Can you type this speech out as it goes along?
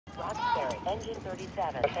engine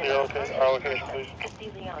 37. Our location, please.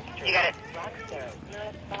 DeLeon Street. You got it. Roxbury,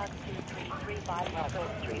 US Box 2335 Russell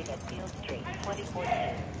Street at Field Street,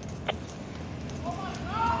 2014.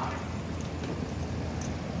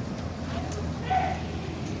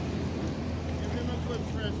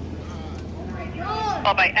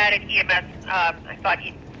 Oh, I added EMS. I thought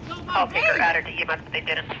call taker added to EMS, but they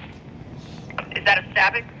didn't. Is that a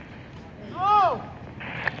stabbing?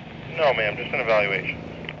 No, ma'am, just an evaluation.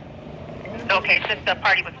 Okay, since the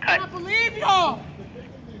party was I cut. don't believe y'all.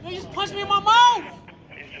 You just punched me in my mouth.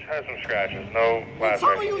 He just has some scratches. No last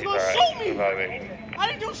told me you was gonna shoot me. Evaluation. I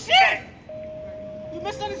didn't do shit. You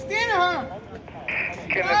misunderstanding her.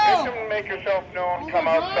 Can the victim make yourself known? Come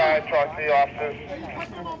outside, talk to the officers. You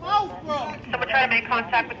punched me in my mouth, bro. Someone try to make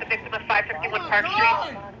contact with the victim at 551 Park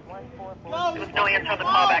Street. No, There was no answer on the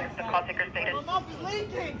callback, as the call taker stated. my mouth is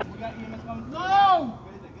leaking. No,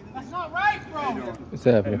 that's not right, bro. What's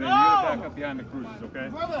happening? No. You gotta back up behind the cruisers, okay?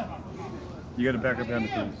 Brother. You gotta back up behind the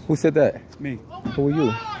cruisers. Who said that? Me, Who are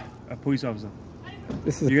you? a police officer.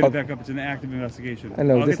 This is You a gotta pub- back up. It's an active investigation. I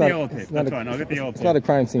know. I'll this get the not, yellow tape. it's not That's a, fine. I'll get the yellow tape. It's not a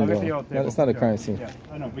crime scene, I'll get though. the yellow tape. No, it's not a Yeah. crime scene. Yeah,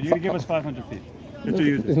 I know, but you gotta give us 500 feet. That's what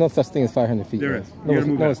you There's do. no such thing as 500 feet. There man. is. You No, gotta it's,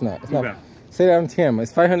 move no, back. it's not. It's Move not. back. Say that on camera.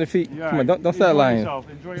 It's 500 feet. Yeah, Come on, don't enjoy start lying. yourself.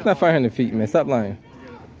 Enjoy It's not 500 feet, man. Stop lying.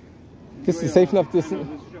 This is safe enough distance.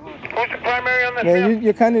 Who's the primary on this? Man,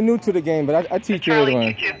 you're kind of new to the game, but I teach you later Charlie, on.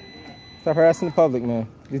 you too. Stop harassing the public, man.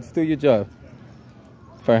 Just do your job.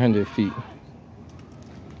 500 feet.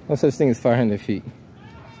 No such thing as 500 feet.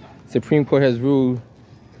 Supreme Court has ruled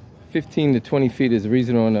 15 to 20 feet is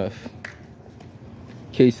reasonable enough.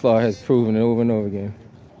 Case law has proven it over and over again.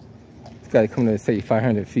 This guy come to say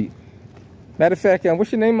 500 feet. Matter of fact,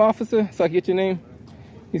 what's your name, officer? So I can get your name?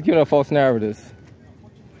 He's giving up false narratives.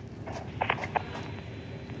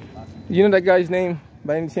 You know that guy's name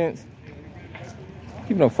by any chance?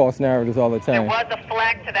 Giving up false narratives all the There time. was a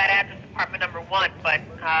flag to that address, apartment number 1, but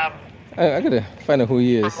I gotta find out who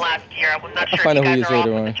he is. from last year, I was not I'll sure find if out you who guys he are is off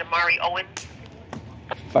later with the Jamari Owen.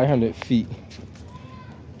 500 feet.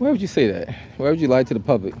 Why would you say that? Why would you lie to the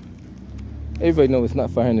public? Everybody knows it's not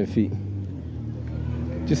 500 feet.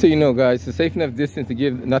 Just so you know, guys, it's a safe enough distance to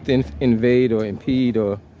give not to invade or impede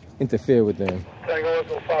or interfere with them.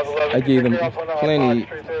 I gave them plenty.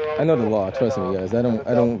 I know the law. Trust me, guys. I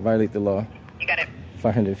don't violate the law. You got it.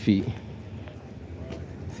 500 feet.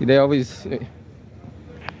 See, they always.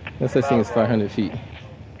 No such thing as 500 feet.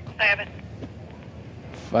 I have it.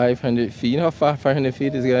 500 feet. You know how far 500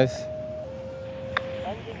 feet is, guys?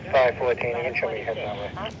 514, you can show me your head that way.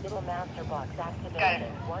 Hospital master box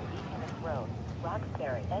activation, 1 East Road,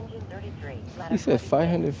 Roxbury, engine 33. He said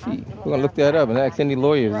 500 feet. We're gonna look that up and ask any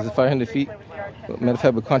lawyers. Is it 500 feet? Matter of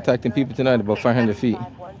fact, we're contacting people tonight about 500 feet.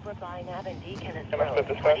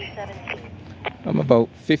 I'm about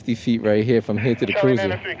 50 feet right here from here to the Charlie cruiser.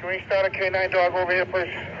 93, can we start a K9 dog over here, please?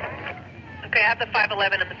 Okay, I have the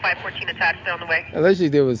 511 and the 514 attached. They're on the way. Allegedly,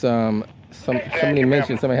 there was somebody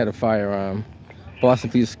mentioned somebody had a firearm.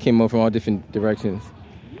 Boston police came over from all different directions.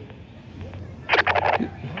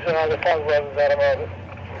 The 511's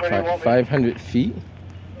out of order. 500 feet?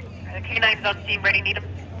 The K9's on scene, ready, need them.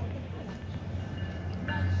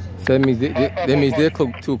 So that means they're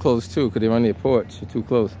too close too, because they're on their porch. They're too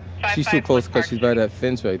close. She's too close because she's by that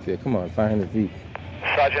fence right there. Come on, 500 feet.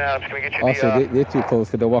 Sergeant Adams, can we get you Also, they're too close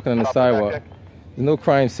because they're walking on the sidewalk. There's no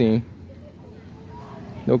crime scene.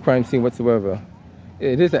 No crime scene whatsoever.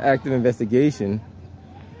 It is an active investigation.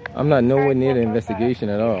 I'm not nowhere near the investigation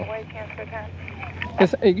at all.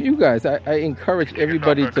 You guys, I encourage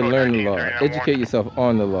everybody to learn the law. Educate yourself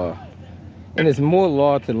on the law. And there's more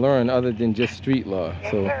law to learn other than just street law.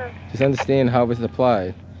 So just understand how it's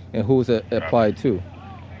applied and who it's applied to.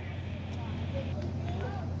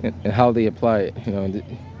 And how they apply it. You know,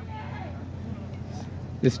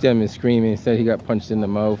 this gentleman screaming, said he got punched in the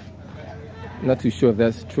mouth. I'm not too sure if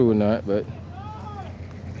that's true or not, but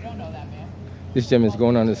this gentleman's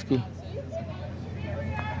going on to school.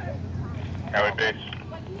 Highway base.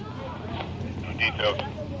 No details.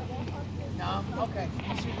 No, okay.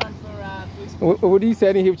 You should run for police. What did you say?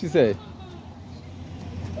 I didn't hear what you said.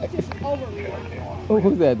 Oh,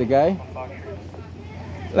 who's that? The guy?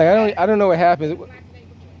 Like I don't know what happens.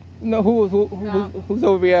 No, who's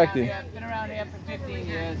overreacting? I've been around here for 15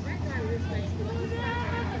 years.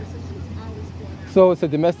 So it's a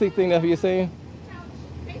domestic thing, that's what you're saying?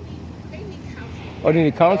 Oh, they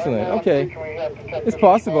need counseling. Okay, it's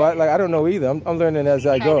possible. I don't know either. I'm learning as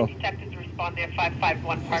I go. Detectives respond there,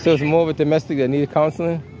 551 Park So it's Street. more of a domestic that needs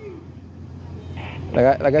counseling.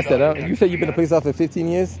 Like I said, you said you've been a police officer for 15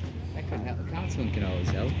 years. That can help. Counseling can always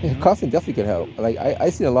help. Yeah, counseling definitely could help. Like I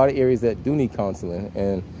see a lot of areas that do need counseling,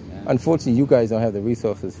 and Unfortunately, you guys don't have the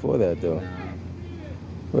resources for that, though.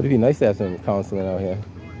 But it'd be nice to have some counseling out here.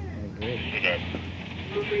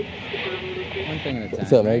 One thing at a time.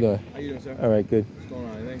 What's up, man? How you doing? How you doing, sir? All right, good. What's going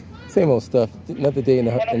on? Anything? Same old stuff. Another day in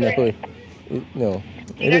the hood. No,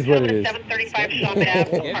 it is what it is. 735 Shelby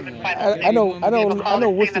Ave, apartment 506. I know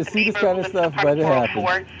Worcester see this kind of stuff, but it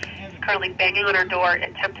happens. Currently banging on her door,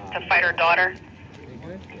 attempting to fight her daughter.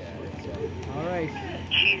 All right.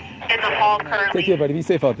 She's in the hall Take currently, care, buddy. Be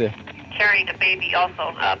safe out there. carrying a baby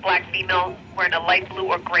also. A black female wearing a light blue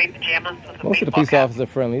or gray pajamas with a Most of the baseball police cap. officers are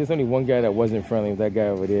friendly. There's only one guy that wasn't friendly with that guy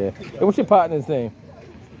over there. Hey, what's your partner's name?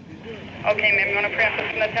 Okay, ma'am, you want to transfer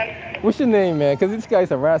from the 10? What's your name, man? Because this guy's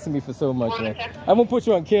harassing me for so much, man. I won't put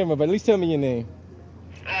you on camera, but at least tell me your name.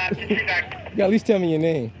 Disregard. Yeah, at least tell me your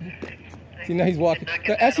name. See, now he's walking.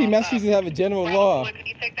 Now, actually, Massachusetts have a general law,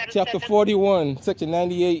 Chapter 41, Section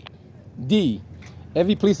 98D.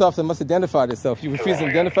 Every police officer must identify themselves. You refuse to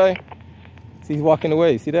identify? See, he's walking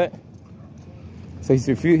away. See that? So he's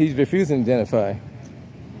refusing to identify.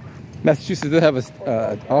 Massachusetts does have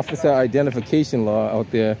a officer identification law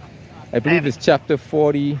out there. I believe it's Chapter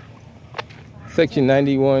 40, Section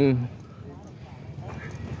 91D.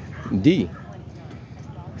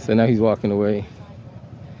 So now he's walking away.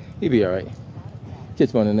 He'll be all right.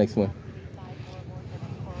 Catch him on the next one.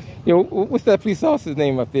 Yo, what's that police officer's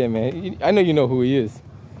name up there, man? I know you know who he is.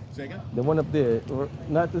 Second? The one up there, or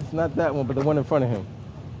not that one, but the one in front of him.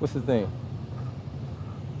 What's his name?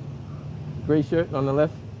 Gray shirt on the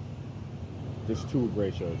left. There's two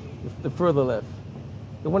gray shirts. The further left.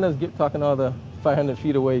 The one that's talking all the 500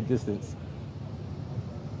 feet away distance.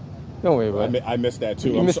 Don't worry about it. I missed that too.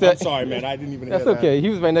 You missed I'm that? sorry, man. I didn't even That's hear that. okay. He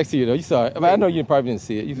was right next to you, though. You saw it. I mean, I know you probably didn't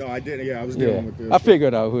see it. No, I didn't. Yeah, I was Yeah, dealing with this. I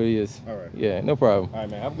figured out who he is. All right. Yeah, no problem. All right,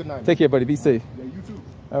 man. Have a good night. Take care, buddy. Be safe. Yeah, you too.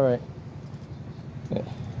 All right. Yeah.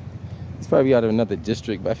 He's probably out of another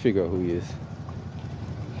district, but I figure out who he is.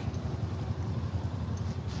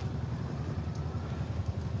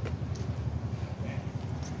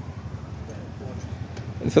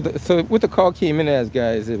 And so what the call came in as,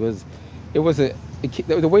 guys, the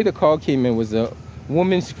way the call came in was a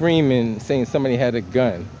woman screaming, saying somebody had a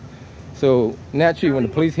gun. So naturally, when the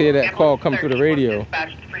police hear that call come through the radio,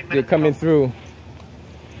 they're coming through.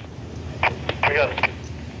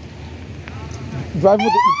 Drive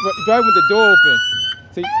with the door open.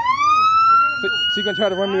 So you gonna try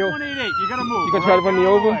to run me over? 188. You gotta move. You gonna try to run me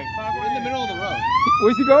over? We're in the middle of the road.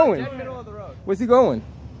 Where's he going? Dead middle of the road. Where's he going?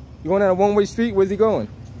 You going down a one-way street? Where's he going?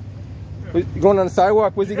 You going on the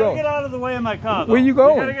sidewalk? Where's he You gotta going? get out of the way of my car. Where you though.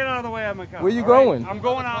 going? You gotta get out of the way of my car. Where you all right? going? I'm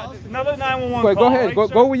going out. Another 911 Wait, call. go ahead. right, Go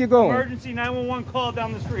sir? where you going? Emergency 911 call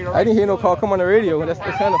down the street. All I right? didn't hear no See you call later. come on the radio. That's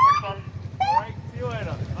kind of... All right. See you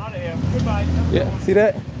later. Out of here. Goodbye. Yeah, see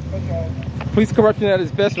that? Police corruption at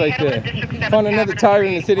its best right there. Found another tire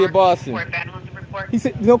in the city of Boston. He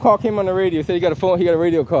said no call came on the radio. He said he got a phone. He got a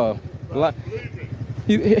radio call.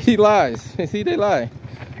 He lies. See, they lie.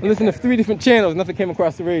 I listened to 3 different channels. Nothing came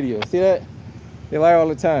across the radio. See that? They lie all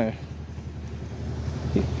the time.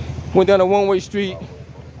 He went down a one-way street.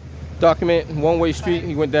 Document one-way street.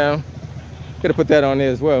 He went down. Got to put that on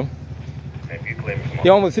there as well. He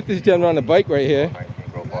almost hit this gentleman on the bike right here.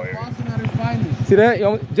 See that?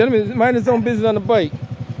 Gentleman, mind his own business on the bike.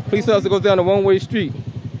 Police officer goes down a one-way street.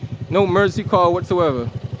 No emergency call whatsoever.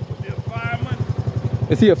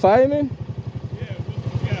 Is he a fireman?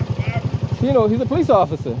 You know, he's a police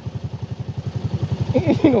officer. He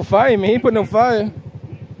ain't no fireman. He ain't put no fire.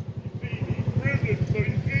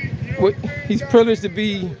 He's privileged to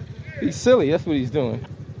be silly. That's what he's doing.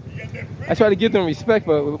 I try to give them respect,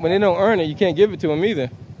 but when they don't earn it, you can't give it to them either.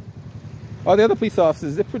 All the other police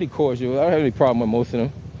officers, they're pretty cordial. I don't have any problem with most of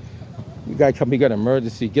them. The guy come, he got an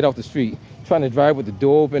emergency, get off the street, trying to drive with the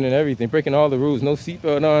door open and everything, breaking all the rules, no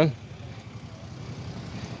seatbelt on.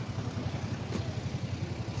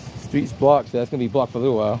 Streets blocked, so that's gonna be blocked for a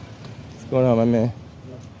little while. What's going on, my man?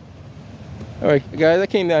 All right, guys, I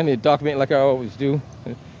came down here to document like I always do.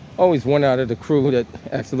 Always one out of the crew that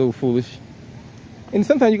acts a little foolish. And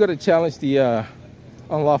sometimes you gotta challenge the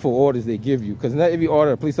unlawful orders they give you, because not every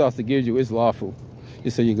order a police officer gives you is lawful,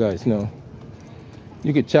 just so you guys know.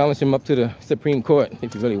 You could challenge him up to the Supreme Court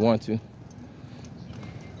if you really want to.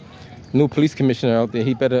 New police commissioner out there,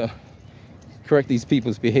 he better correct these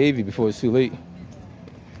people's behavior before it's too late.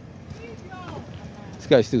 This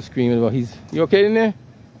guy's still screaming about you okay in there?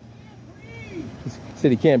 He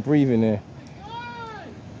said he can't breathe in there.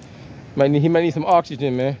 He might need some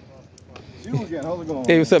oxygen, man. You again. How's it going?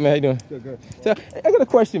 Hey, what's up, man? How you doing? Good, good. So, I got a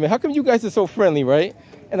question, man. How come you guys are so friendly, right?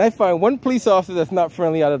 And I find one police officer that's not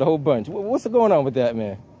friendly out of the whole bunch. What's going on with that,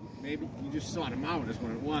 man? Maybe you just sought him out. That's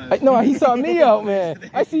what it was. No, he saw me out, man.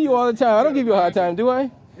 I see you all the time. I don't give you a hard time, do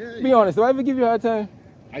I? Yeah, Be honest. Do I ever give you a hard time?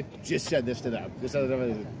 I just said this to them. This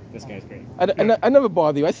guy's great. I never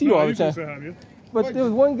bother you. I see you all the time. Have you? But there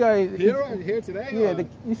was one guy. Here today? Yeah,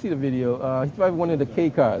 you see the video. He's driving one of the K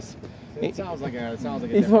cars. It sounds like a.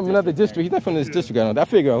 He's from another district. He's not from this district. I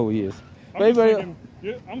figure out who he is. But everybody,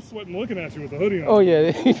 I'm sweating looking at you with the hoodie on. oh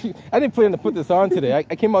yeah, I didn't plan to put this on today.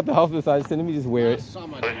 I came out the house and I said, let me just wear it. Last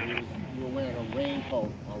summer, you were wearing a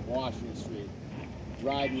raincoat on Washington Street,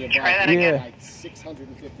 driving your Try that bike again. like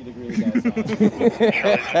 650 degrees outside.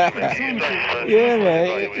 Yeah, man.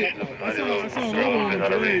 I saw another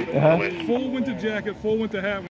one today. Uh-huh. Full winter jacket, full winter hat.